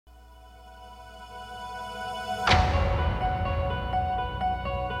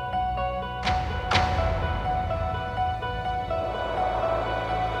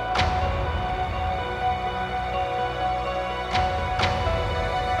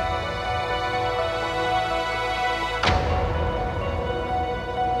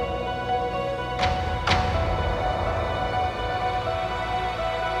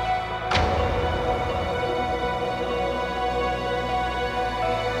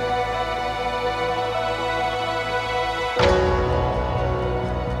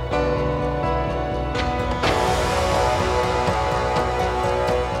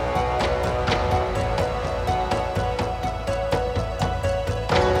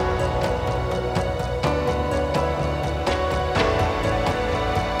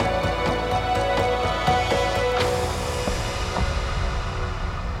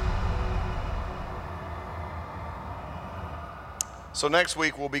So next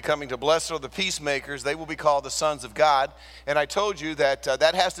week we'll be coming to Blessed are the Peacemakers. They will be called the sons of God. And I told you that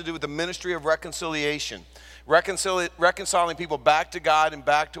that has to do with the ministry of reconciliation. Reconciling people back to God and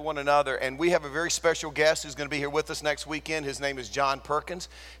back to one another. And we have a very special guest who's going to be here with us next weekend. His name is John Perkins.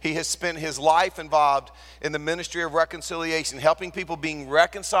 He has spent his life involved in the ministry of reconciliation, helping people being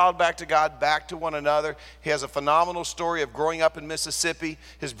reconciled back to God, back to one another. He has a phenomenal story of growing up in Mississippi.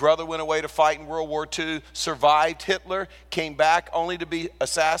 His brother went away to fight in World War II, survived Hitler, came back only to be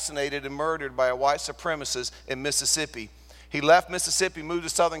assassinated and murdered by a white supremacist in Mississippi. He left Mississippi, moved to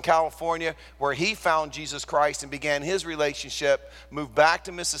Southern California, where he found Jesus Christ and began his relationship, moved back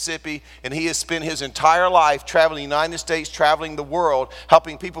to Mississippi, and he has spent his entire life traveling the United States, traveling the world,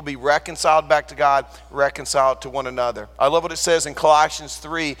 helping people be reconciled back to God, reconciled to one another. I love what it says in Colossians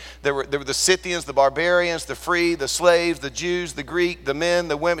 3. There were the Scythians, the barbarians, the free, the slaves, the Jews, the Greek, the men,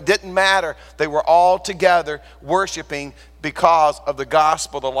 the women. It didn't matter. They were all together worshiping because of the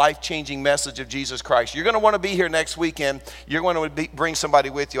gospel, the life-changing message of Jesus Christ. You're going to want to be here next weekend. You're going to bring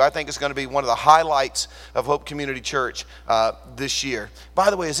somebody with you. I think it's going to be one of the highlights of Hope Community Church this year. By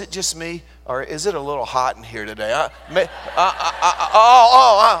the way, is it just me, or is it a little hot in here today?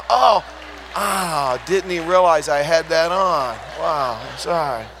 Didn't even realize I had that on. Wow,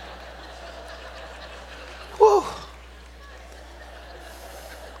 sorry. Whew.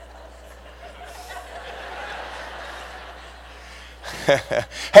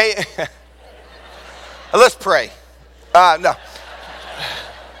 Hey, let's pray. No.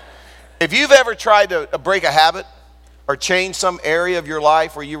 If you've ever tried to break a habit or change some area of your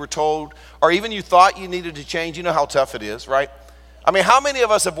life where you were told, or even you thought you needed to change, you know how tough it is, right? I mean, how many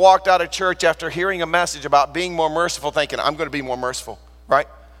of us have walked out of church after hearing a message about being more merciful thinking, I'm going to be more merciful, right?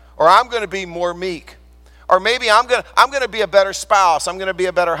 Or I'm going to be more meek. Or maybe I'm going to be a better spouse. I'm going to be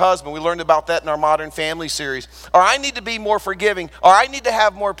a better husband. We learned about that in our Modern Family series. Or I need to be more forgiving. Or I need to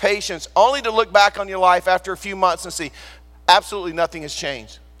have more patience, only to look back on your life after a few months and see absolutely nothing has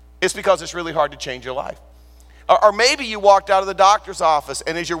changed. It's because it's really hard to change your life. Or maybe you walked out of the doctor's office,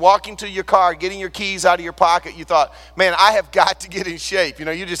 and as you're walking to your car, getting your keys out of your pocket, you thought, man, I have got to get in shape. You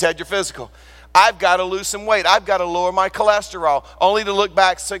know, you just had your physical. I've got to lose some weight. I've got to lower my cholesterol, only to look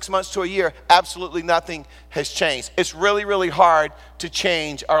back 6 months to a year. Absolutely nothing has changed. It's really, really hard to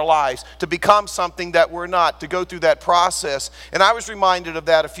change our lives, to become something that we're not, to go through that process. And I was reminded of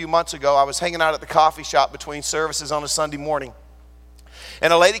that a few months ago. I was hanging out at the coffee shop between services on a Sunday morning.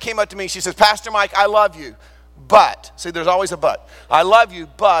 And a lady came up to me. She says, Pastor Mike, I love you. But, see, there's always a but. I love you,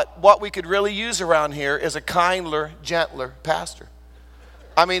 but what we could really use around here is a kinder, gentler pastor.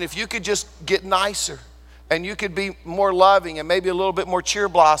 I mean, if you could just get nicer and you could be more loving and maybe a little bit more cheer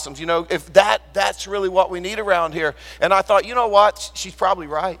blossoms, you know, if that's really what we need around here. And I thought, you know what? She's probably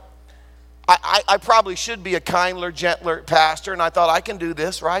right. I probably should be a kinder, gentler pastor, and I thought I can do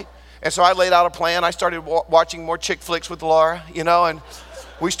this, right? And so I laid out a plan. I started watching more chick flicks with Laura, you know, and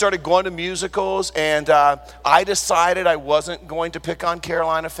we started going to musicals, and I decided I wasn't going to pick on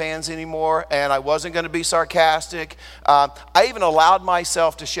Carolina fans anymore, and I wasn't going to be sarcastic. I even allowed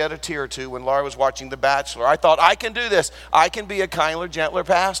myself to shed a tear or two when Laura was watching The Bachelor. I thought, I can do this. I can be a kinder, gentler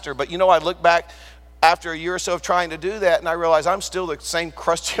pastor. But, you know, I look back after a year or so of trying to do that, and I realized I'm still the same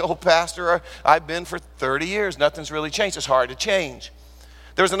crusty old pastor I've been for 30 years. Nothing's really changed. It's hard to change.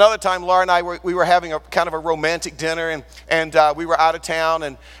 There was another time Laura and I we were having a kind of a romantic dinner, and we were out of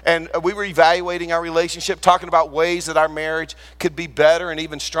town, and we were evaluating our relationship, talking about ways that our marriage could be better and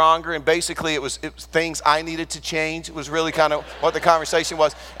even stronger. And basically it was things I needed to change. It was really kind of what the conversation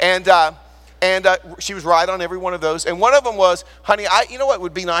was. And she was right on every one of those. And one of them was, honey, you know what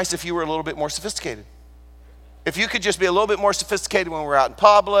would be nice if you were a little bit more sophisticated. If you could just be a little bit more sophisticated when we're out in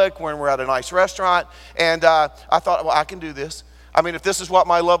public, when we're at a nice restaurant. And I thought, well, I can do this. I mean, if this is what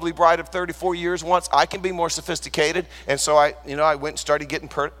my lovely bride of 34 years wants, I can be more sophisticated. And so I went and started getting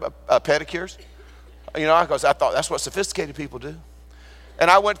pedicures. You know, because I thought that's what sophisticated people do.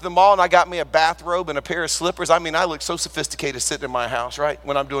 And I went to the mall and I got me a bathrobe and a pair of slippers. I mean, I look so sophisticated sitting in my house, right,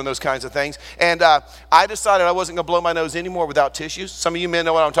 when I'm doing those kinds of things. And I decided I wasn't going to blow my nose anymore without tissues. Some of you men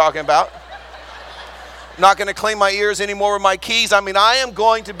know what I'm talking about. I'm not going to clean my ears anymore with my keys. I mean, I am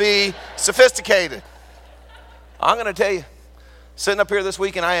going to be sophisticated. I'm going to tell you. Sitting up here this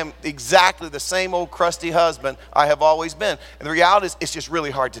week, and I am exactly the same old crusty husband I have always been. And the reality is, it's just really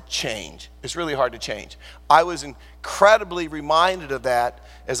hard to change. It's really hard to change. I was incredibly reminded of that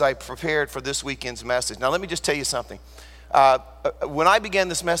as I prepared for this weekend's message. Now, let me just tell you something. When I began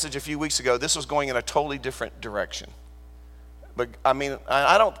this message a few weeks ago, this was going in a totally different direction. But I mean,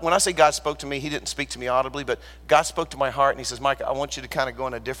 I don't, when I say God spoke to me, he didn't speak to me audibly, but God spoke to my heart and he says, Mike, I want you to kind of go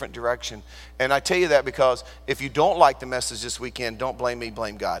in a different direction. And I tell you that because if you don't like the message this weekend, don't blame me,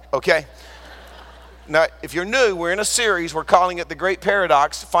 blame God, okay? Now, if you're new, we're in a series, we're calling it The Great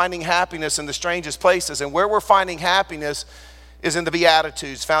Paradox, Finding Happiness in the Strangest Places. And where we're finding happiness is in the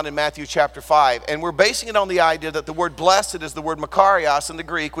Beatitudes found in Matthew chapter 5. And we're basing it on the idea that the word blessed is the word makarios in the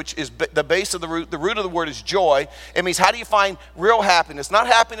Greek, which is the base of the root. The root of the word is joy. It means how do you find real happiness? Not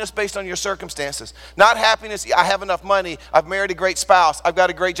happiness based on your circumstances. Not happiness, I have enough money, I've married a great spouse, I've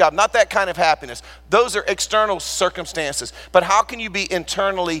got a great job. Not that kind of happiness. Those are external circumstances. But how can you be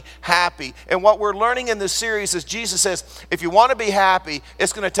internally happy? And what we're learning in this series is Jesus says, if you want to be happy,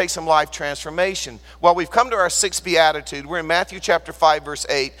 it's going to take some life transformation. Well, we've come to our sixth beatitude. We're in Matthew chapter 5, verse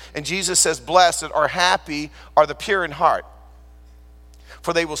 8, and Jesus says, blessed or happy are the pure in heart,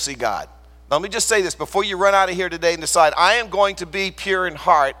 for they will see God. Now, let me just say this before you run out of here today and decide, I am going to be pure in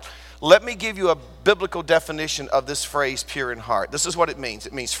heart. Let me give you a biblical definition of this phrase, pure in heart. This is what it means.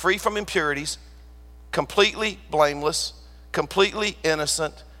 It means free from impurities, completely blameless, completely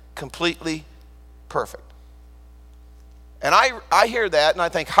innocent, completely perfect. And I hear that and I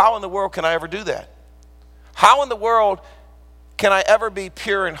think, how in the world can I ever do that? How in the world can I ever be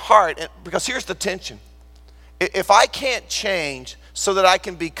pure in heart? Because here's the tension. If I can't change so that I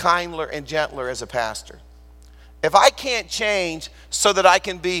can be kinder and gentler as a pastor, if I can't change so that I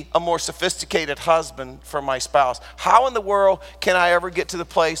can be a more sophisticated husband for my spouse, how in the world can I ever get to the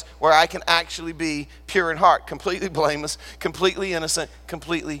place where I can actually be pure in heart, completely blameless, completely innocent,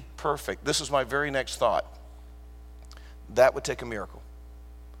 completely perfect? This is my very next thought. That would take a miracle.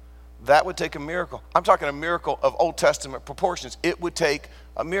 That would take a miracle. I'm talking a miracle of Old Testament proportions. It would take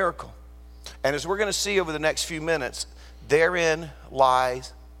a miracle. And as we're going to see over the next few minutes, therein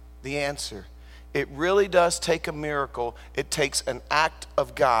lies the answer. It really does take a miracle. It takes an act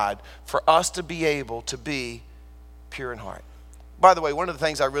of God for us to be able to be pure in heart. By the way, one of the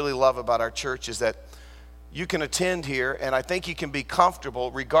things I really love about our church is that you can attend here, and I think you can be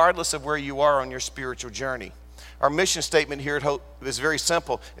comfortable regardless of where you are on your spiritual journey. Our mission statement here at Hope is very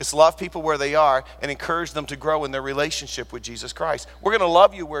simple. It's love people where they are and encourage them to grow in their relationship with Jesus Christ. We're going to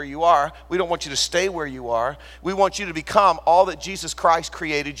love you where you are. We don't want you to stay where you are. We want you to become all that Jesus Christ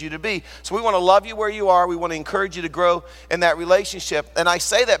created you to be. So we want to love you where you are. We want to encourage you to grow in that relationship. And I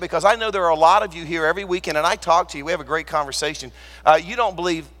say that because I know there are a lot of you here every weekend, and I talk to you. We have a great conversation. You don't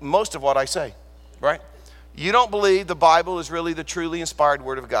believe most of what I say, right? You don't believe the Bible is really the truly inspired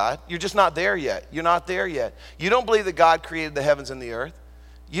Word of God. You're just not there yet. You're not there yet. You don't believe that God created the heavens and the earth.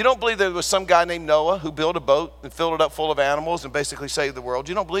 You don't believe there was some guy named Noah who built a boat and filled it up full of animals and basically saved the world.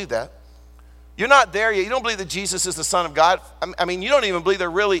 You don't believe that. You're not there yet. You don't believe that Jesus is the Son of God. I mean, you don't even believe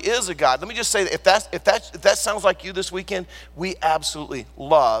there really is a God. Let me just say that if that sounds like you this weekend, we absolutely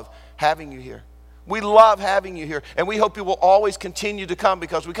love having you here. We love having you here, and we hope you will always continue to come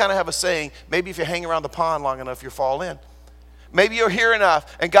because we kind of have a saying, maybe if you hang around the pond long enough, you'll fall in. Maybe you're here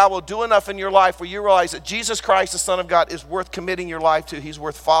enough, and God will do enough in your life where you realize that Jesus Christ, the Son of God, is worth committing your life to. He's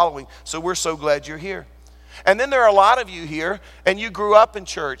worth following, so we're so glad you're here. And then there are a lot of you here, and you grew up in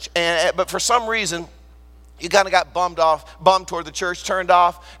church, but for some reason, you kind of got bummed toward the church, turned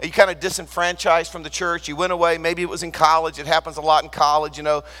off, and you kind of disenfranchised from the church. You went away. Maybe it was in college. It happens a lot in college, you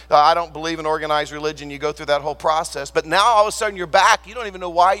know. I don't believe in organized religion. You go through that whole process. But now all of a sudden you're back. You don't even know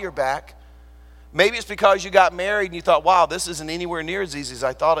why you're back. Maybe it's because you got married and you thought, wow, this isn't anywhere near as easy as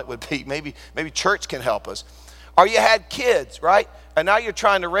I thought it would be. Maybe church can help us. Or you had kids, right? And now you're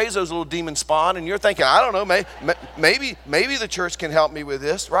trying to raise those little demon spawn, and you're thinking, I don't know, maybe the church can help me with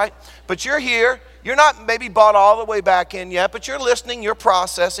this, right? But you're here. You're not maybe bought all the way back in yet, but you're listening, you're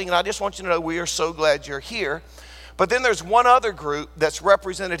processing, and I just want you to know we are so glad you're here. But then there's one other group that's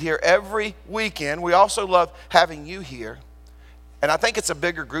represented here every weekend. We also love having you here, and I think it's a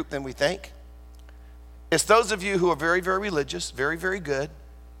bigger group than we think. It's those of you who are very, very religious, very, very good.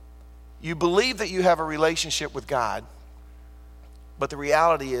 You believe that you have a relationship with God, but the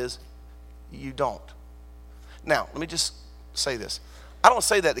reality is you don't. Now, let me just say this. I don't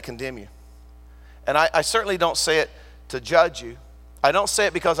say that to condemn you. And I certainly don't say it to judge you. I don't say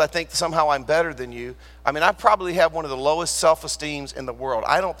it because I think somehow I'm better than you. I mean, I probably have one of the lowest self-esteems in the world.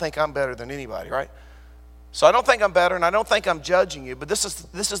 I don't think I'm better than anybody, right? So I don't think I'm better, and I don't think I'm judging you, but this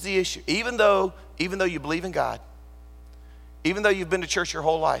is the issue. Even though you believe in God, even though you've been to church your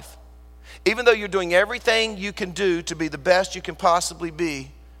whole life, even though you're doing everything you can do to be the best you can possibly be,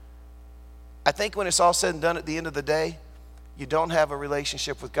 I think when it's all said and done at the end of the day, you don't have a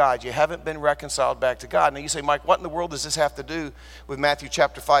relationship with God. You haven't been reconciled back to God. Now you say, Mike, what in the world does this have to do with Matthew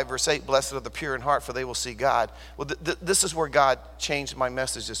chapter 5, verse 8, blessed are the pure in heart, for they will see God? Well, this is where God changed my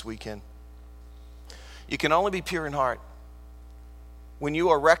message this weekend. You can only be pure in heart when you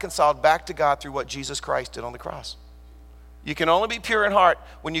are reconciled back to God through what Jesus Christ did on the cross. You can only be pure in heart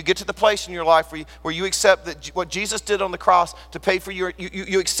when you get to the place in your life where you accept that what Jesus did on the cross to pay for you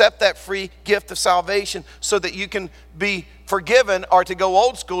accept that free gift of salvation so that you can be forgiven, or to go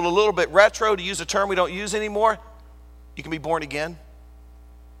old school, a little bit retro, to use a term we don't use anymore, you can be born again.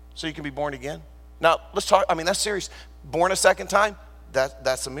 So you can be born again. Now, let's talk, that's serious. Born a second time,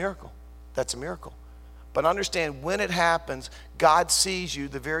 that's a miracle. That's a miracle. But understand, when it happens, God sees you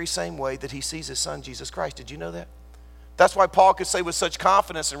the very same way that he sees his son, Jesus Christ. Did you know that? That's why Paul could say with such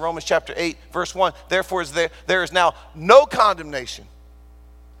confidence in Romans chapter 8, verse 1, therefore there is now no condemnation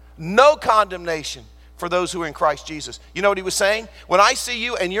for those who are in Christ Jesus. You know what he was saying? When I see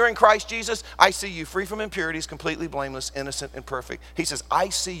you and you're in Christ Jesus, I see you free from impurities, completely blameless, innocent, and perfect. He says, I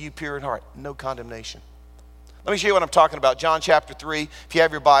see you pure in heart, no condemnation. Let me show you what I'm talking about. John chapter 3, if you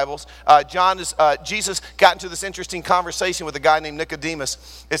have your Bibles. Jesus got into this interesting conversation with a guy named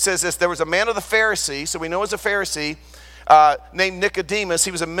Nicodemus. It says this, there was a man of the Pharisees, so we know as a Pharisee, named Nicodemus.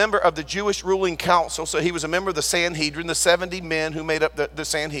 He was a member of the Jewish ruling council, so he was a member of the Sanhedrin, the 70 men who made up the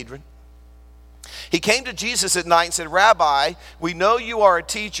Sanhedrin. He came to Jesus at night and said, Rabbi, we know you are a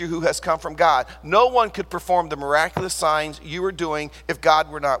teacher who has come from God. No one could perform the miraculous signs you are doing if God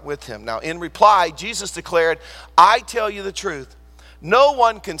were not with him. Now, in reply, Jesus declared, I tell you the truth. No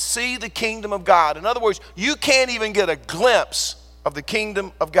one can see the kingdom of God. In other words, you can't even get a glimpse of the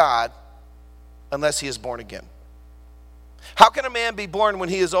kingdom of God unless he is born again. How can a man be born when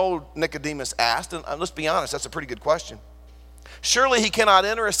he is old? Nicodemus asked. And let's be honest, that's a pretty good question. Surely he cannot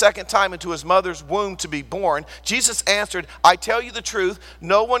enter a second time into his mother's womb to be born. Jesus answered, I tell you the truth,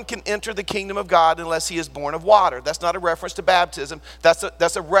 no one can enter the kingdom of God unless he is born of water. That's not a reference to baptism.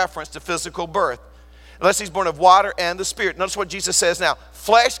 That's a reference to physical birth. Unless he's born of water and the Spirit. Notice what Jesus says now.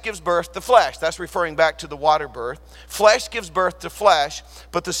 Flesh gives birth to flesh. That's referring back to the water birth. Flesh gives birth to flesh,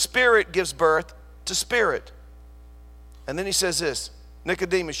 but the Spirit gives birth to spirit. And then he says this,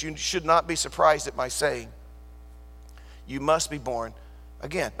 Nicodemus, you should not be surprised at my saying, you must be born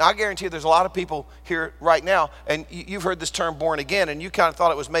again. Now, I guarantee you there's a lot of people here right now, and you've heard this term born again, and you kind of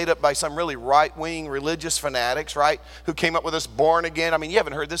thought it was made up by some really right-wing religious fanatics, right, who came up with this born again. You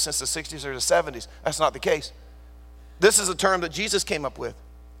haven't heard this since the 60s or the 70s. That's not the case. This is a term that Jesus came up with.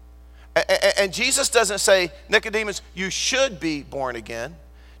 And Jesus doesn't say, Nicodemus, you should be born again.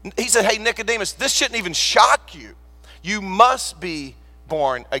 He said, hey, Nicodemus, this shouldn't even shock you. You must be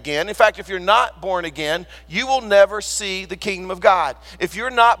born again. In fact, if you're not born again, you will never see the kingdom of God. If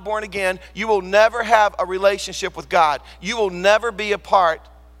you're not born again, you will never have a relationship with God. You will never be a part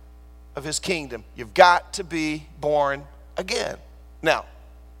of his kingdom. You've got to be born again. Now,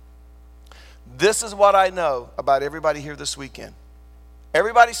 this is what I know about everybody here this weekend.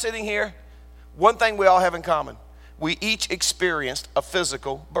 Everybody sitting here, one thing we all have in common. We each experienced a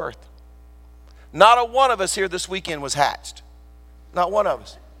physical birth. Not a one of us here this weekend was hatched. Not one of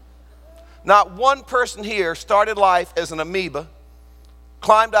us. Not one person here started life as an amoeba,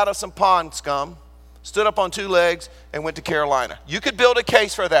 climbed out of some pond scum, stood up on two legs, and went to Carolina. You could build a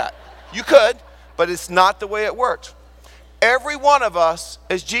case for that. You could, but it's not the way it works. Every one of us,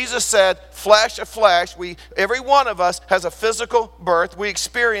 as Jesus said, flesh of flesh, every one of us has a physical birth. We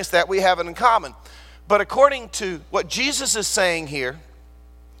experience that. We have it in common. But according to what Jesus is saying here,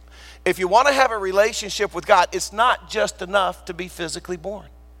 if you want to have a relationship with God, it's not just enough to be physically born.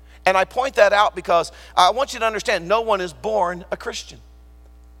 And I point that out because I want you to understand, no one is born a Christian.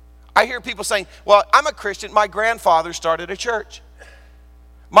 I hear people saying, well, I'm a Christian. My grandfather started a church.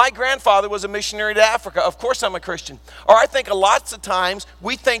 My grandfather was a missionary to Africa. Of course I'm a Christian. Or I think lots of times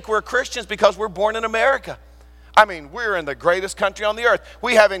we think we're Christians because we're born in America. We're in the greatest country on the earth.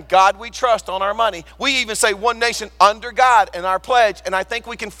 We have in God we trust on our money. We even say one nation under God in our pledge. And I think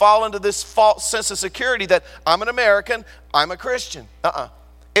we can fall into this false sense of security that I'm an American, I'm a Christian.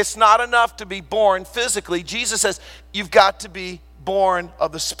 It's not enough to be born physically. Jesus says you've got to be born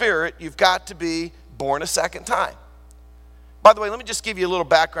of the Spirit. You've got to be born a second time. By the way, let me just give you a little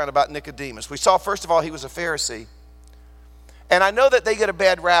background about Nicodemus. We saw, first of all, he was a Pharisee. And I know that they get a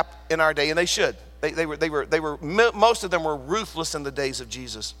bad rap in our day, and they should. Most of them were ruthless in the days of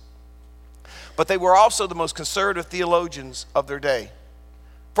Jesus. But they were also the most conservative theologians of their day.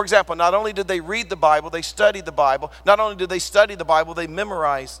 For example, not only did they read the Bible, they studied the Bible. Not only did they study the Bible, they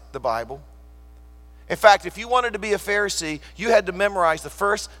memorized the Bible. In fact, if you wanted to be a Pharisee, you had to memorize the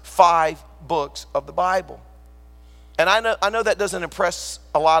first 5 books of the Bible. And I know that doesn't impress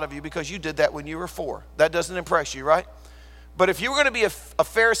a lot of you because you did that when you were 4. That doesn't impress you, right? But if you were going to be a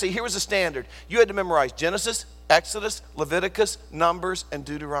Pharisee, here was the standard. You had to memorize Genesis, Exodus, Leviticus, Numbers, and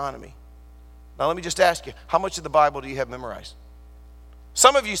Deuteronomy. Now let me just ask you, how much of the Bible do you have memorized?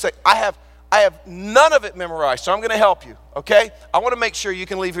 Some of you say, I have none of it memorized, so I'm going to help you, okay? I want to make sure you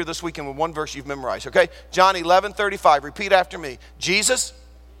can leave here this weekend with one verse you've memorized, okay? John 11:35, repeat after me. Jesus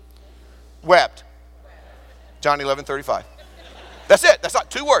wept. John 11:35. That's it. That's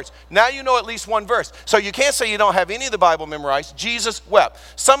not 2 words. Now you know at least one verse. So you can't say you don't have any of the Bible memorized. Jesus wept.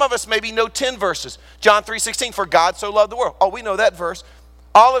 Some of us maybe know 10 verses. John 3:16, for God so loved the world. Oh, we know that verse.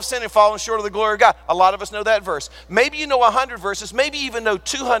 All have sinned and fallen short of the glory of God. A lot of us know that verse. Maybe you know 100 verses, maybe even know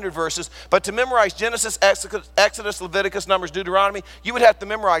 200 verses, but to memorize Genesis, Exodus, Leviticus, Numbers, Deuteronomy, you would have to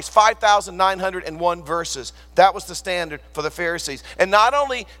memorize 5,901 verses. That was the standard for the Pharisees. And not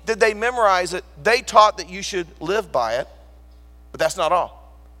only did they memorize it, they taught that you should live by it, but that's not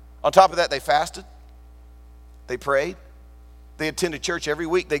all. On top of that, they fasted, they prayed, they attended church every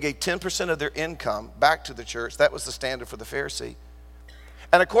week. They gave 10% of their income back to the church. That was the standard for the Pharisee.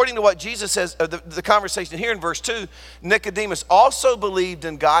 And according to what Jesus says, the conversation here in verse 2, Nicodemus also believed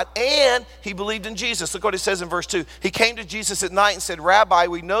in God and he believed in Jesus. Look what it says in verse 2. He came to Jesus at night and said, Rabbi,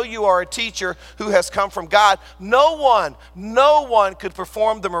 we know you are a teacher who has come from God. No one could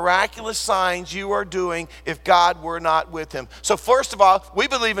perform the miraculous signs you are doing if God were not with him. So first of all, we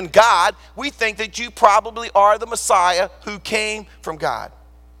believe in God. We think that you probably are the Messiah who came from God.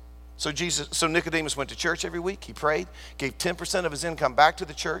 So Nicodemus went to church every week. He prayed, gave 10% of his income back to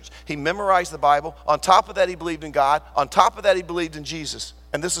the church. He memorized the Bible. On top of that, he believed in God. On top of that, he believed in Jesus.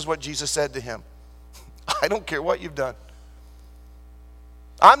 And this is what Jesus said to him. I don't care what you've done.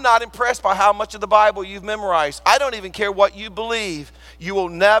 I'm not impressed by how much of the Bible you've memorized. I don't even care what you believe. You will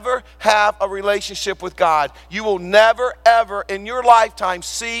never have a relationship with God. You will never, ever in your lifetime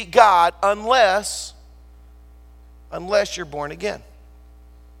see God unless you're born again.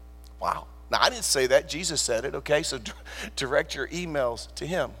 Wow. Now, I didn't say that. Jesus said it, okay? So direct your emails to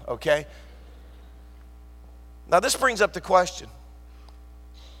him, okay? Now, this brings up the question.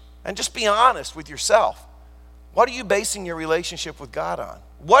 And just be honest with yourself. What are you basing your relationship with God on?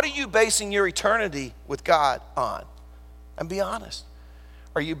 What are you basing your eternity with God on? And be honest.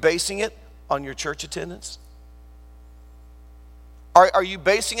 Are you basing it on your church attendance? Are you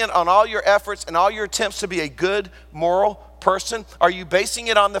basing it on all your efforts and all your attempts to be a good, moral person? Are you basing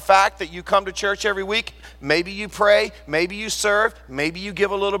it on the fact that you come to church every week? Maybe you pray, maybe you serve, maybe you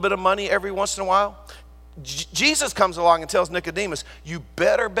give a little bit of money every once in a while. Jesus comes along and tells Nicodemus, you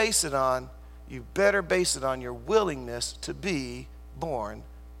better base it on your willingness to be born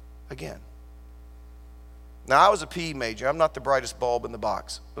again. Now, I was a PE major. I'm not the brightest bulb in the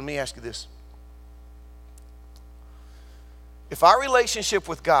box. Let me ask you this. If our relationship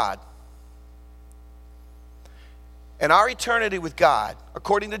with God and our eternity with God,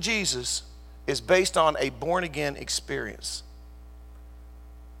 according to Jesus, is based on a born-again experience,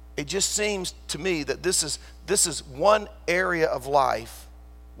 it just seems to me that this is one area of life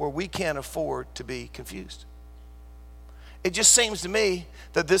where we can't afford to be confused. It just seems to me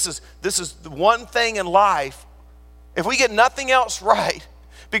that this is the one thing in life, if we get nothing else right,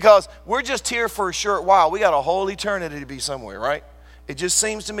 because we're just here for a short while, we got a whole eternity to be somewhere, right? It just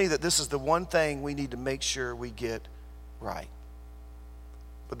seems to me that this is the one thing we need to make sure we get right.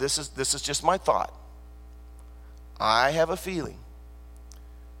 But this is just my thought. I have a feeling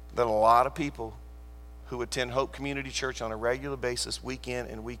that a lot of people who attend Hope Community Church on a regular basis, week in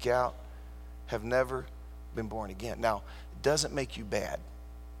and week out, have never been born again. Now, it doesn't make you bad.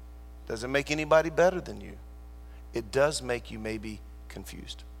 It doesn't make anybody better than you. It does make you maybe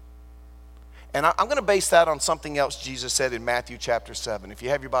confused. And I'm going to base that on something else Jesus said in Matthew chapter 7. If you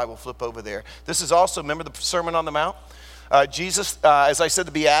have your Bible, flip over there. This is also, remember the Sermon on the Mount? Jesus, as I said,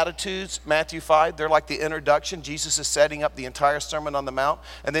 the Beatitudes, Matthew 5, they're like the introduction. Jesus is setting up the entire Sermon on the Mount.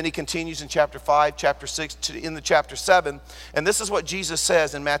 And then he continues in chapter 5, chapter 6, in the chapter 7. And this is what Jesus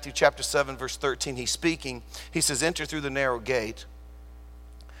says in Matthew chapter 7, verse 13. He's speaking. He says, enter through the narrow gate.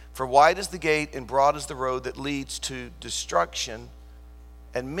 For wide is the gate and broad is the road that leads to destruction.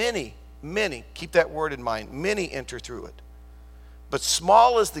 And many, keep that word in mind, many enter through it. But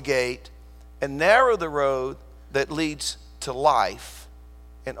small is the gate and narrow the road that leads to life,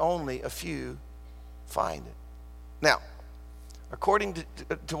 and only a few find it. Now, according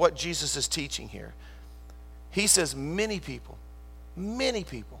to what Jesus is teaching here, he says many people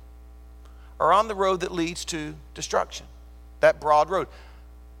are on the road that leads to destruction, that broad road.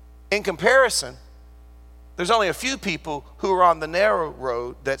 In comparison, there's only a few people who are on the narrow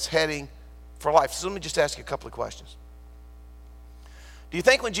road that's heading for life. So let me just ask you a couple of questions. Do you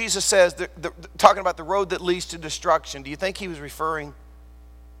think when Jesus says, talking about the road that leads to destruction, do you think he was referring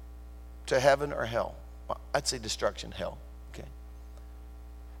to heaven or hell? Well, I'd say destruction, hell. Okay.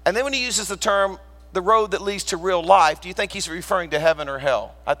 And then when he uses the term, the road that leads to real life, do you think he's referring to heaven or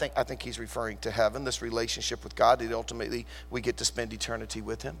hell? I think he's referring to heaven, this relationship with God that ultimately we get to spend eternity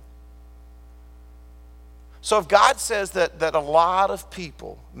with him. So if God says that a lot of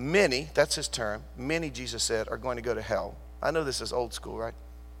people, many, that's his term, many, Jesus said, are going to go to hell. I know this is old school, right?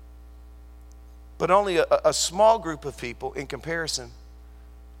 But only a small group of people in comparison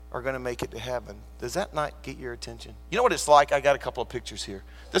are going to make it to heaven. Does that not get your attention? You know what it's like? I got a couple of pictures here.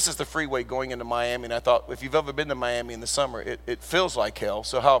 This is the freeway going into Miami, and I thought if you've ever been to Miami in the summer, it feels like hell,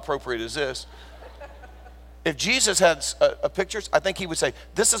 so how appropriate is this? If Jesus had pictures, I think he would say,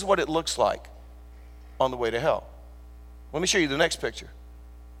 this is what it looks like on the way to hell. Let me show you the next picture.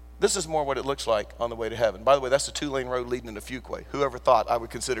 This is more what it looks like on the way to heaven. By the way, that's the 2-lane road leading into Fuquay. Whoever thought I would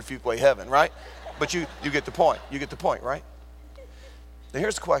consider Fuquay heaven, right? But you get the point. You get the point, right? Now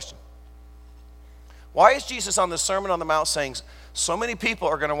here's the question. Why is Jesus on the Sermon on the Mount saying so many people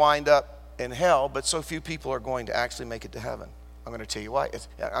are going to wind up in hell, but so few people are going to actually make it to heaven? I'm going to tell you why.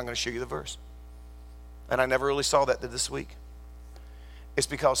 I'm going to show you the verse. And I never really saw that this week. It's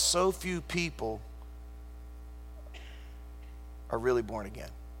because so few people are really born again.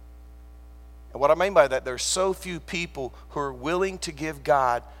 And what I mean by that, there's so few people who are willing to give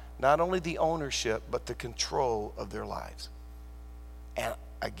God not only the ownership, but the control of their lives. And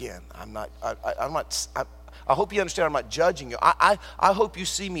again, I hope you understand I'm not judging you. I hope you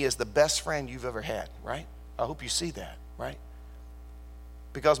see me as the best friend you've ever had, right? I hope you see that, right?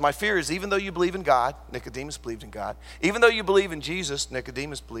 Because my fear is even though you believe in God, Nicodemus believed in God. Even though you believe in Jesus,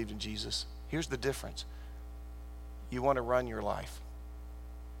 Nicodemus believed in Jesus. Here's the difference. You want to run your life.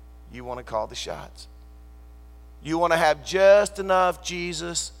 You want to call the shots. You want to have just enough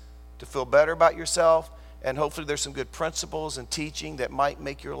Jesus to feel better about yourself, and hopefully there's some good principles and teaching that might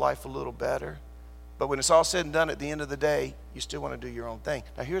make your life a little better. But when it's all said and done, at the end of the day, you still want to do your own thing.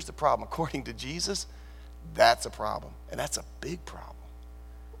 Now here's the problem. According to Jesus, that's a problem, and that's a big problem.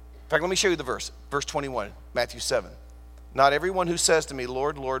 In fact, let me show you the verse. Verse 21, Matthew 7. Not everyone who says to me,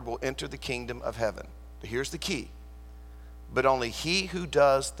 Lord, Lord, will enter the kingdom of heaven. Here's the key. But only he who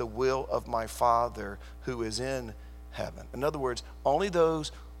does the will of my Father who is in heaven. In other words, only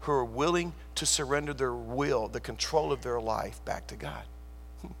those who are willing to surrender their will, the control of their life, back to God.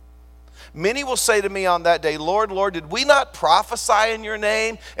 Many will say to me on that day, Lord, Lord, did we not prophesy in your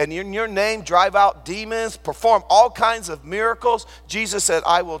name, and in your name drive out demons, perform all kinds of miracles? Jesus said,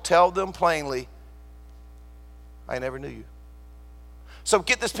 I will tell them plainly, I never knew you. So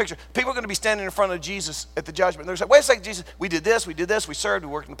get this picture. People are going to be standing in front of Jesus at the judgment. They're saying, wait a second, Jesus, we did this, we served,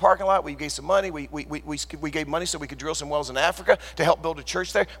 we worked in the parking lot, we gave some money, we gave money so we could drill some wells in Africa to help build a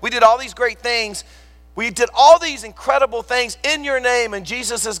church there. We did all these great things. We did all these incredible things in your name, and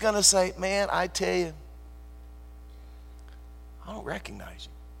Jesus is going to say, man, I tell you, I don't recognize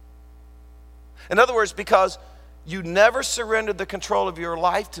you. In other words, because you never surrendered the control of your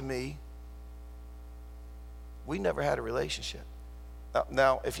life to me, we never had a relationship.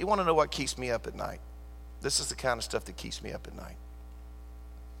 Now, if you want to know what keeps me up at night, this is the kind of stuff that keeps me up at night.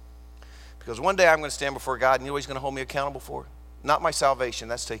 Because one day I'm going to stand before God, and you know what he's going to hold me accountable for? Not my salvation,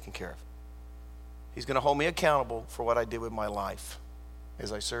 that's taken care of. He's going to hold me accountable for what I did with my life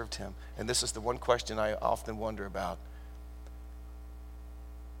as I served him. And this is the one question I often wonder about.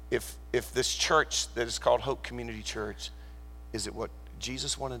 If this church that is called Hope Community Church, is it what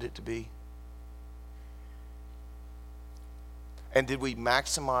Jesus wanted it to be? And did we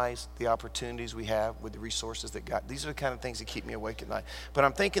maximize the opportunities we have with the resources that God? These are the kind of things that keep me awake at night. But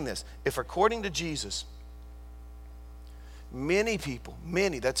I'm thinking this, if according to Jesus, many people,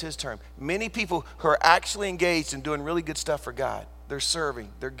 that's his term, many people who are actually engaged in doing really good stuff for God, they're serving,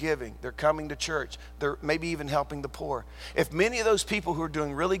 they're giving, they're coming to church, they're maybe even helping the poor. If many of those people who are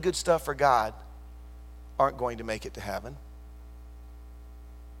doing really good stuff for God aren't going to make it to heaven,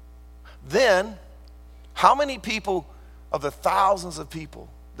 then how many people of the thousands of people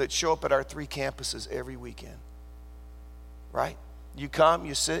that show up at our 3 campuses every weekend, right? You come,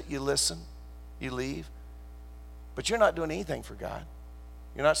 you sit, you listen, you leave, but you're not doing anything for God.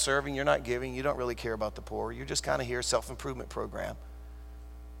 You're not serving, you're not giving, you don't really care about the poor, you're just kind of here, self-improvement program.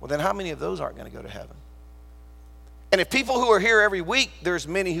 Well, then how many of those aren't going to go to heaven? And if people who are here every week, there's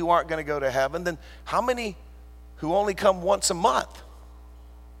many who aren't going to go to heaven, then how many who only come once a month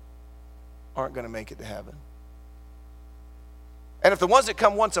aren't going to make it to heaven? And if the ones that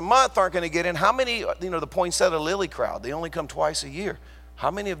come once a month aren't going to get in, how many, the Poinsettia Lily crowd, they only come twice a year. How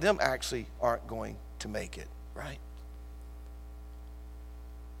many of them actually aren't going to make it, right?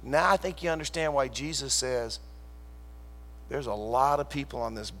 Now I think you understand why Jesus says there's a lot of people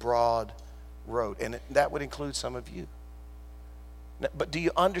on this broad road, and that would include some of you. But do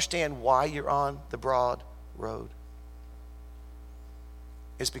you understand why you're on the broad road?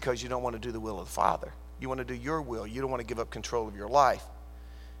 It's because you don't want to do the will of the Father. You want to do your will. You don't want to give up control of your life.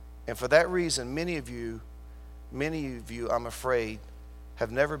 And for that reason, many of you, I'm afraid,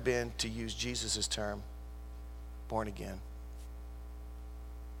 have never been, to use Jesus' term, born again.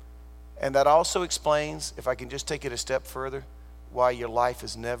 And that also explains, if I can just take it a step further, why your life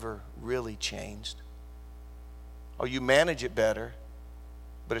has never really changed. Oh, you manage it better,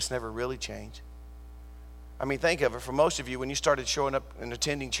 but it's never really changed. I mean, think of it. For most of you, when you started showing up and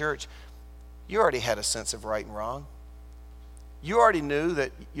attending church, you already had a sense of right and wrong. You already knew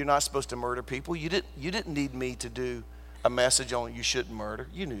that you're not supposed to murder people. You didn't need me to do a message on you shouldn't murder.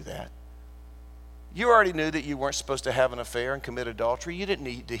 You knew that. You already knew that you weren't supposed to have an affair and commit adultery. You didn't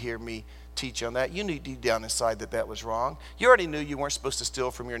need to hear me teach on that. You knew deep down inside that was wrong. You already knew you weren't supposed to steal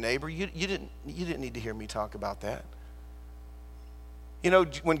from your neighbor. You didn't need to hear me talk about that. You know,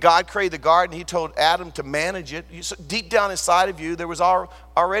 when God created the garden, he told Adam to manage it. Deep down inside of you, there was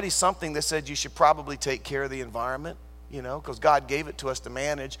already something that said you should probably take care of the environment, you know, because God gave it to us to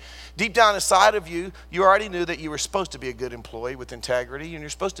manage. Deep down inside of you, you already knew that you were supposed to be a good employee with integrity, and you're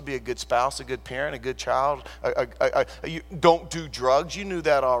supposed to be a good spouse, a good parent, a good child. You don't do drugs. You knew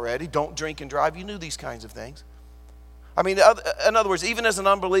that already. Don't drink and drive. You knew these kinds of things. I mean, in other words, even as an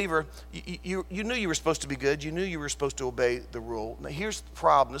unbeliever, you knew you were supposed to be good. You knew you were supposed to obey the rule. Now, here's the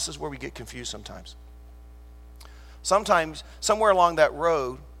problem. This is where we get confused sometimes. Sometimes, somewhere along that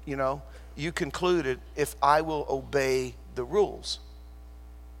road, you know, you concluded, if I will obey the rules,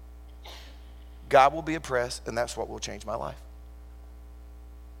 God will be oppressed, and that's what will change my life.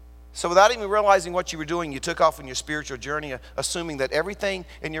 So without even realizing what you were doing, you took off on your spiritual journey, assuming that everything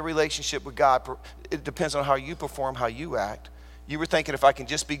in your relationship with God, it depends on how you perform, how you act. You were thinking, if I can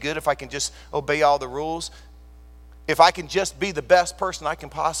just be good, if I can just obey all the rules, if I can just be the best person I can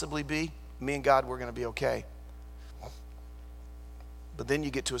possibly be, me and God, we're going to be okay. But then you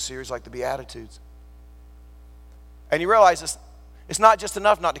get to a series like the Beatitudes. And you realize it's not just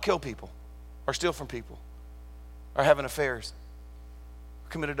enough not to kill people or steal from people or having affairs,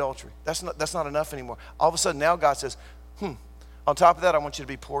 commit adultery. That's not enough anymore. All of a sudden now God says, on top of that, I want you to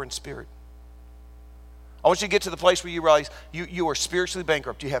be poor in spirit. I want you to get to the place where you realize you are spiritually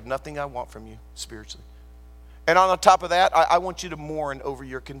bankrupt. You have nothing I want from you spiritually. And on top of that, I want you to mourn over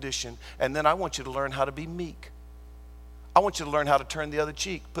your condition. And then I want you to learn how to be meek. I want you to learn how to turn the other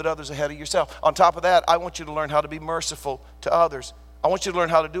cheek, put others ahead of yourself. On top of that, I want you to learn how to be merciful to others. I want you to learn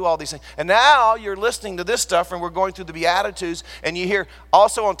how to do all these things. And now you're listening to this stuff, and we're going through the Beatitudes, and you hear,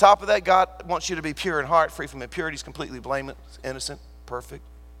 also on top of that, God wants you to be pure in heart, free from impurities, completely blameless, innocent, perfect.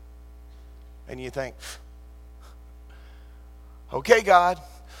 And you think, okay, God,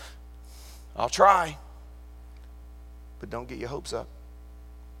 I'll try. But don't get your hopes up.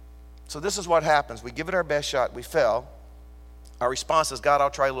 So this is what happens. We give it our best shot. We fail. Our response is, God, I'll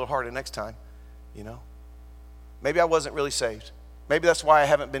try a little harder next time. You know, maybe I wasn't really saved. Maybe that's why I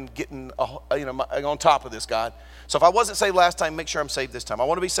haven't been getting on top of this, God. So if I wasn't saved last time, make sure I'm saved this time. I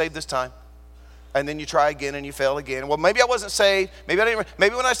want to be saved this time. And then you try again and you fail again. Well, maybe I wasn't saved. Maybe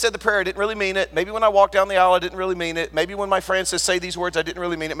when I said the prayer, I didn't really mean it. Maybe when I walked down the aisle, I didn't really mean it. Maybe when my friend says, say these words, I didn't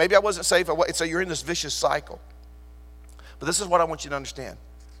really mean it. Maybe I wasn't saved. So you're in this vicious cycle. But this is what I want you to understand.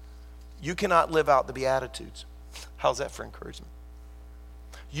 You cannot live out the Beatitudes. How's that for encouragement?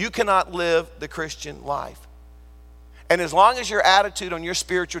 You cannot live the Christian life. And as long as your attitude on your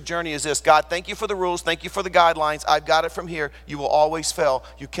spiritual journey is this, God, thank you for the rules, thank you for the guidelines, I've got it from here, you will always fail.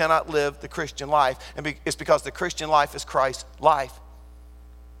 You cannot live the Christian life. And it's because the Christian life is Christ's life.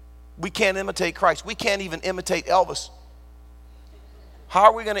 We can't imitate Christ. We can't even imitate Elvis. How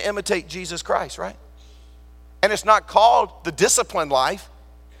are we going to imitate Jesus Christ, right? And it's not called the disciplined life.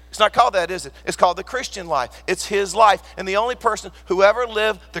 It's not called that, is it? It's called the Christian life. It's his life. And the only person who ever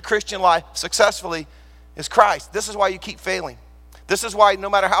lived the Christian life successfully is Christ. This is why you keep failing. This is why no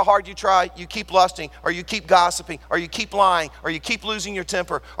matter how hard you try, you keep lusting, or you keep gossiping, or you keep lying, or you keep losing your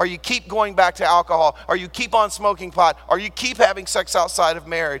temper, or you keep going back to alcohol, or you keep on smoking pot, or you keep having sex outside of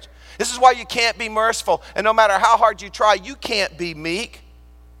marriage. This is why you can't be merciful. And no matter how hard you try, you can't be meek.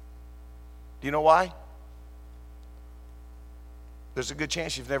 Do you know why? There's a good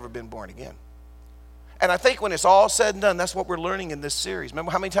chance you've never been born again. And I think when it's all said and done, that's what we're learning in this series.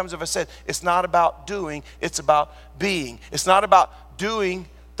 Remember how many times have I said, it's not about doing, it's about being. It's not about doing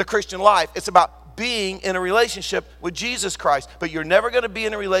the Christian life. It's about being in a relationship with Jesus Christ. But you're never going to be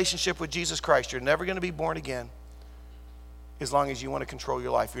in a relationship with Jesus Christ. You're never going to be born again as long as you want to control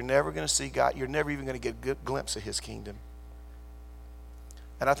your life. You're never going to see God. You're never even going to get a good glimpse of his kingdom.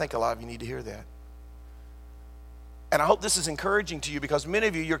 And I think a lot of you need to hear that. And I hope this is encouraging to you, because many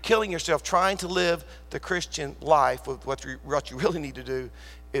of you, you're killing yourself trying to live the Christian life. With what you really need to do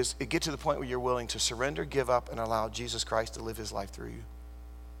is get to the point where you're willing to surrender, give up, and allow Jesus Christ to live his life through you.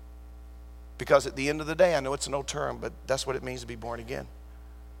 Because at the end of the day, I know it's an old term, but that's what it means to be born again.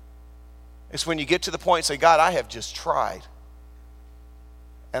 It's when you get to the point and say, God, I have just tried.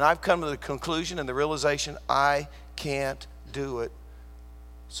 And I've come to the conclusion and the realization I can't do it.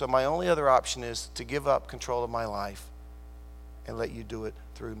 So my only other option is to give up control of my life and let you do it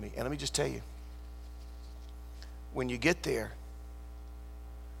through me. And let me just tell you, when you get there,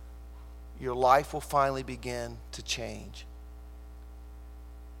 your life will finally begin to change.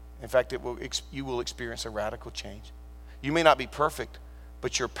 In fact, you will experience a radical change. You may not be perfect,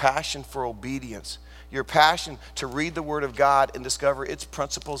 but your passion for obedience, your passion to read the Word of God and discover its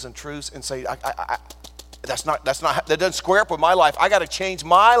principles and truths and say, that doesn't square up with my life. I got to change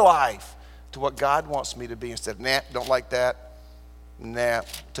my life to what God wants me to be instead of, nah, don't like that. Nah,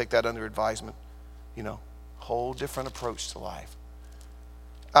 take that under advisement. Whole different approach to life.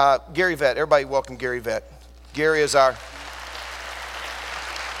 Gary Vett, everybody welcome Gary Vett. Gary's our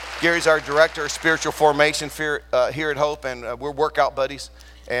director of spiritual formation here at Hope, and we're workout buddies,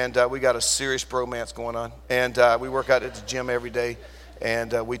 and we got a serious bromance going on, and we work out at the gym every day,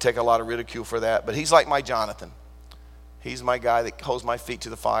 and we take a lot of ridicule for that, but he's like my Jonathan. He's my guy that holds my feet to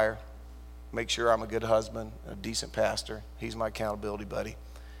the fire, makes sure I'm a good husband, a decent pastor. He's my accountability buddy,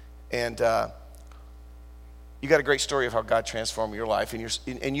 and you got a great story of how God transformed your life,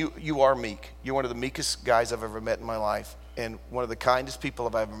 and you are meek. You're one of the meekest guys I've ever met in my life, and one of the kindest people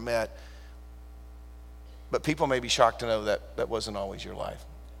I've ever met. But people may be shocked to know that wasn't always your life.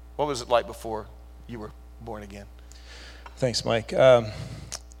 What was it like before you were born again? Thanks, Mike.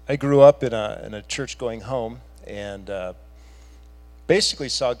 I grew up in a church-going home, and basically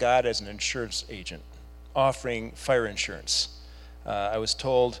saw God as an insurance agent, offering fire insurance. I was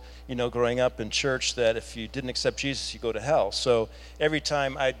told, growing up in church, that if you didn't accept Jesus, you go to hell. So every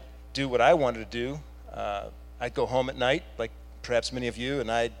time I'd do what I wanted to do, I'd go home at night, like perhaps many of you, and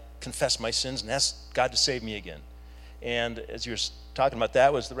I'd confess my sins and ask God to save me again. And as you were talking about,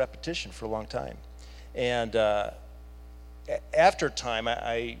 that was the repetition for a long time. And after time,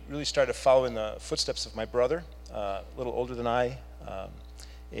 I really started following the footsteps of my brother, a little older than I.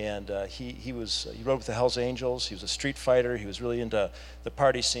 He rode with the Hells Angels. He was a street fighter. He was really into the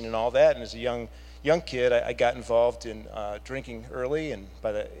party scene and all that. And as a young kid, I got involved in drinking early. And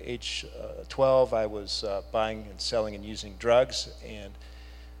by the age 12, I was buying and selling and using drugs. And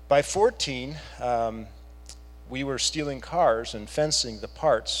by 14, we were stealing cars and fencing the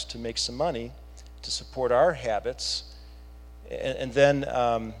parts to make some money to support our habits. And then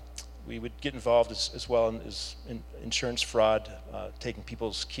we would get involved as well in insurance fraud, taking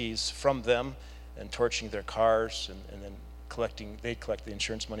people's keys from them and torching their cars, and then they'd collect the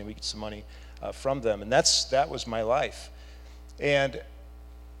insurance money, we get some money from them. And that was my life. And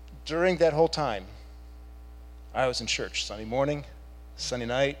during that whole time, I was in church Sunday morning, Sunday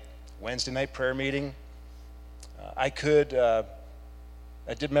night, Wednesday night prayer meeting. I did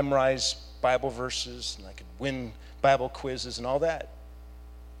memorize Bible verses, and I could win Bible quizzes and all that.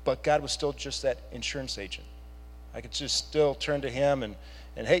 But God was still just that insurance agent. I could just still turn to him and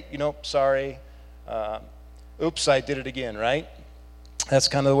hey, sorry. Oops, I did it again, right? That's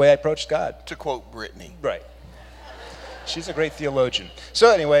kind of the way I approached God. To quote Brittany. Right. She's a great theologian.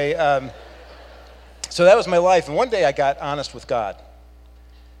 So anyway, so that was my life. And one day I got honest with God.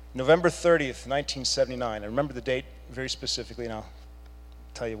 November 30th, 1979. I remember the date very specifically, and I'll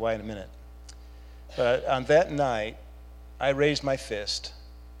tell you why in a minute. But on that night, I raised my fist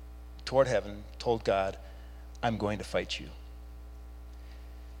toward heaven, told God, I'm going to fight you.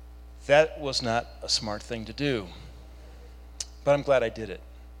 That was not a smart thing to do, but I'm glad I did it.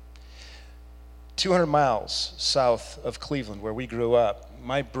 200 miles south of Cleveland, where we grew up,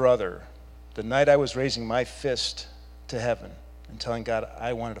 my brother, the night I was raising my fist to heaven and telling God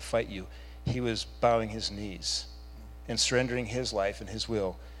I wanted to fight you, he was bowing his knees and surrendering his life and his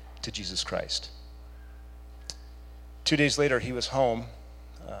will to Jesus Christ. 2 days later, he was home,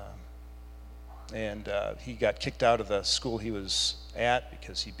 and he got kicked out of the school he was at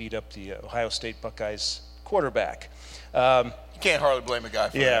because he beat up the Ohio State Buckeyes quarterback. You can't hardly blame a guy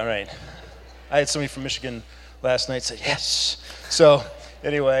for that. Yeah, right. I had somebody from Michigan last night say, yes. So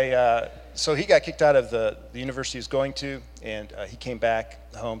anyway, so he got kicked out of the university he was going to, and he came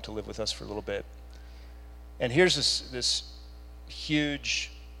back home to live with us for a little bit. And here's this huge,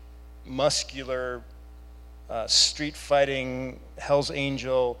 muscular, street fighting Hell's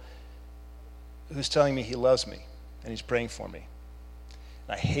Angel who's telling me he loves me and he's praying for me.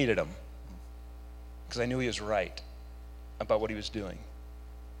 And I hated him because I knew he was right about what he was doing.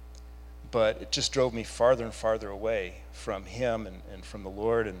 But it just drove me farther and farther away from him and from the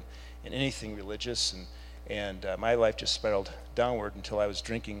Lord and anything religious. And my life just spiraled downward until I was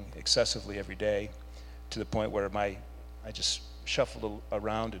drinking excessively every day, to the point where I just shuffled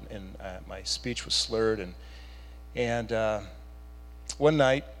around and my speech was slurred. And one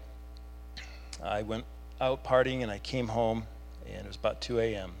night I went out partying and I came home, and it was about 2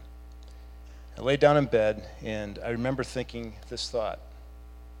 a.m. I laid down in bed, and I remember thinking this thought: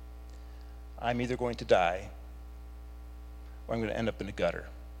 I'm either going to die or I'm going to end up in a gutter.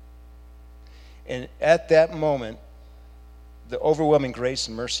 And at that moment, the overwhelming grace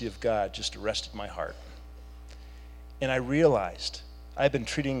and mercy of God just arrested my heart. And I realized I've been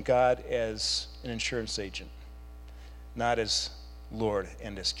treating God as an insurance agent, not as Lord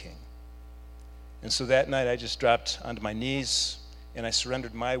and as King. And so that night I just dropped onto my knees and I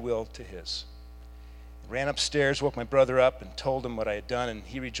surrendered my will to his. Ran upstairs, woke my brother up, and told him what I had done, and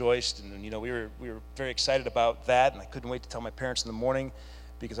he rejoiced. And we were very excited about that, and I couldn't wait to tell my parents in the morning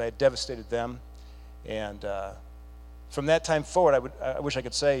because I had devastated them. And from that time forward, I wish I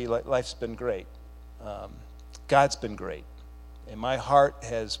could say life's been great. God's been great, and my heart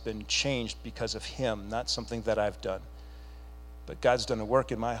has been changed because of him, not something that I've done. But God's done a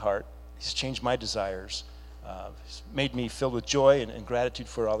work in my heart. He's changed my desires. He's made me filled with joy and gratitude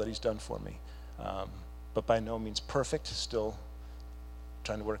for all that he's done for me. But by no means perfect, still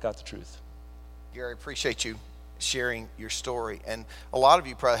trying to work out the truth. Gary, I appreciate you sharing your story. And a lot of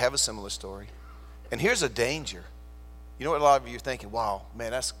you probably have a similar story. And here's a danger. You know what a lot of you are thinking? Wow,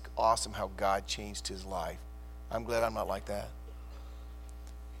 man, that's awesome how God changed his life. I'm glad I'm not like that.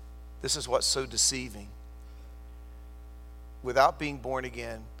 This is what's so deceiving. Without being born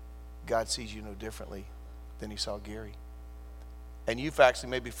again, God sees you no differently than he saw Gary. And you've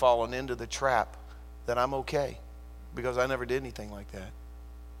actually maybe fallen into the trap that I'm okay because I never did anything like that.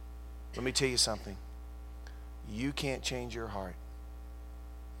 Let me tell you something. You can't change your heart,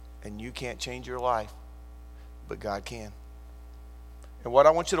 and you can't change your life, but God can. And what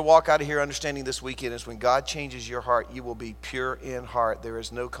I want you to walk out of here understanding this weekend is when God changes your heart, you will be pure in heart. There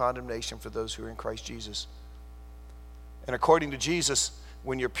is no condemnation for those who are in Christ Jesus. And according to Jesus,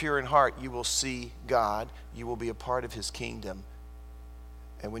 when you're pure in heart, you will see God. You will be a part of his kingdom.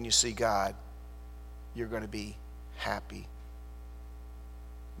 And when you see God, you're going to be happy.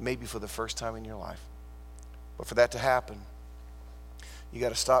 Maybe for the first time in your life. But for that to happen, you got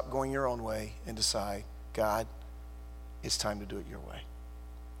to stop going your own way and decide, God, it's time to do it your way.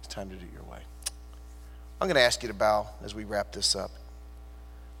 It's time to do it your way. I'm going to ask you to bow as we wrap this up.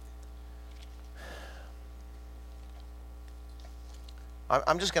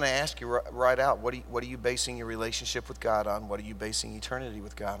 I'm just going to ask you right out, what are you basing your relationship with God on? What are you basing eternity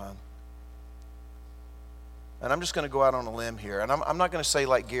with God on? And I'm just going to go out on a limb here. And I'm not going to say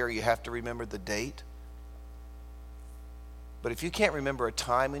like Gary, you have to remember the date. But if you can't remember a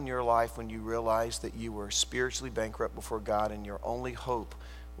time in your life when you realized that you were spiritually bankrupt before God and your only hope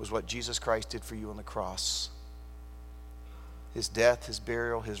was what Jesus Christ did for you on the cross, his death, his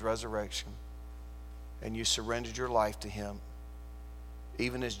burial, his resurrection, and you surrendered your life to him,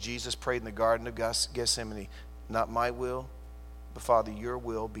 even as Jesus prayed in the Garden of Gethsemane, not my will, but Father, your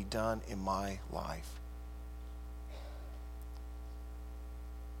will be done in my life.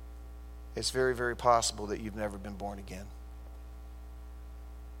 It's very, very possible that you've never been born again.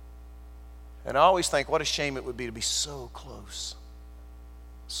 And I always think what a shame it would be to be so close,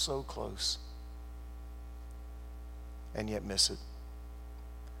 and yet miss it.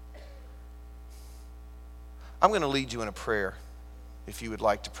 I'm going to lead you in a prayer if you would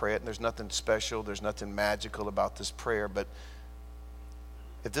like to pray it. And there's nothing special, there's nothing magical about this prayer, but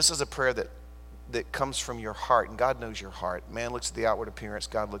if this is a prayer that comes from your heart, and God knows your heart. Man looks at the outward appearance,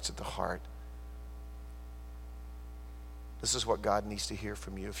 God looks at the heart. This is what God needs to hear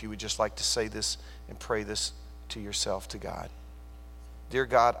from you. If you would just like to say this and pray this to yourself, to God. Dear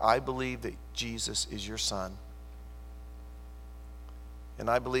God, I believe that Jesus is your Son. And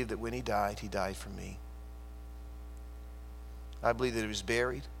I believe that when he died for me. I believe that he was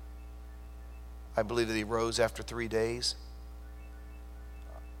buried. I believe that he rose after 3 days.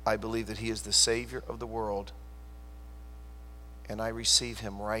 I believe that he is the Savior of the world. And I receive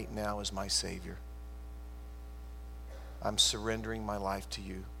him right now as my Savior. I'm surrendering my life to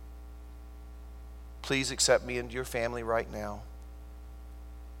you. Please accept me into your family right now.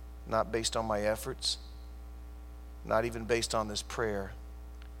 Not based on my efforts, not even based on this prayer,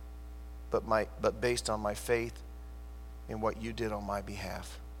 but based on my faith in what you did on my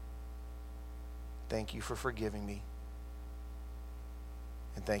behalf. Thank you for forgiving me.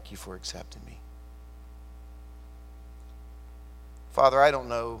 And thank you for accepting me. Father, I don't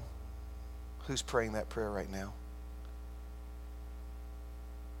know who's praying that prayer right now.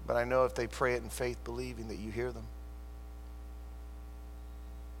 But I know if they pray it in faith, believing that you hear them.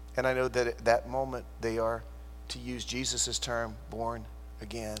 And I know that at that moment they are, to use Jesus' term, born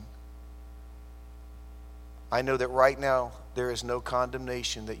again. I know that right now there is no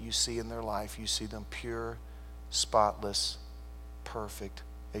condemnation that you see in their life. You see them pure, spotless, perfect,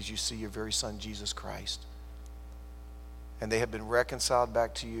 as you see your very Son, Jesus Christ. And they have been reconciled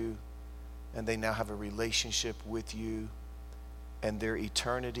back to you, and they now have a relationship with you, and their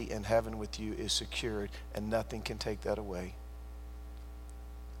eternity in heaven with you is secured, and nothing can take that away.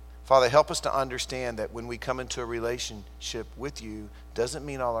 Father, help us to understand that when we come into a relationship with you, doesn't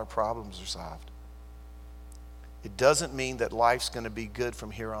mean all our problems are solved. It doesn't mean that life's going to be good from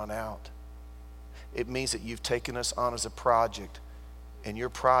here on out. It means that you've taken us on as a project, and your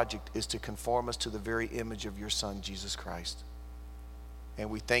project is to conform us to the very image of your Son, Jesus Christ. And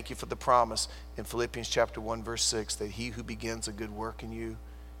we thank you for the promise in Philippians chapter 1, verse 6, that he who begins a good work in you,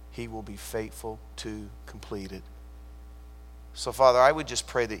 he will be faithful to complete it. So, Father, I would just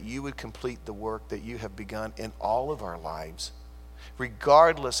pray that you would complete the work that you have begun in all of our lives,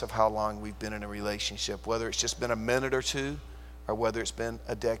 regardless of how long we've been in a relationship, whether it's just been a minute or two or whether it's been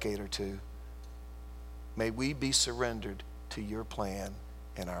a decade or two. May we be surrendered to your plan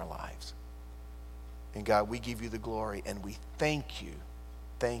in our lives. And God, we give you the glory, and we thank you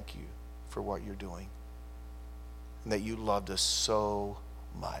for what you're doing, and that you loved us so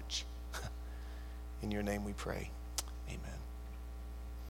much. In your name we pray.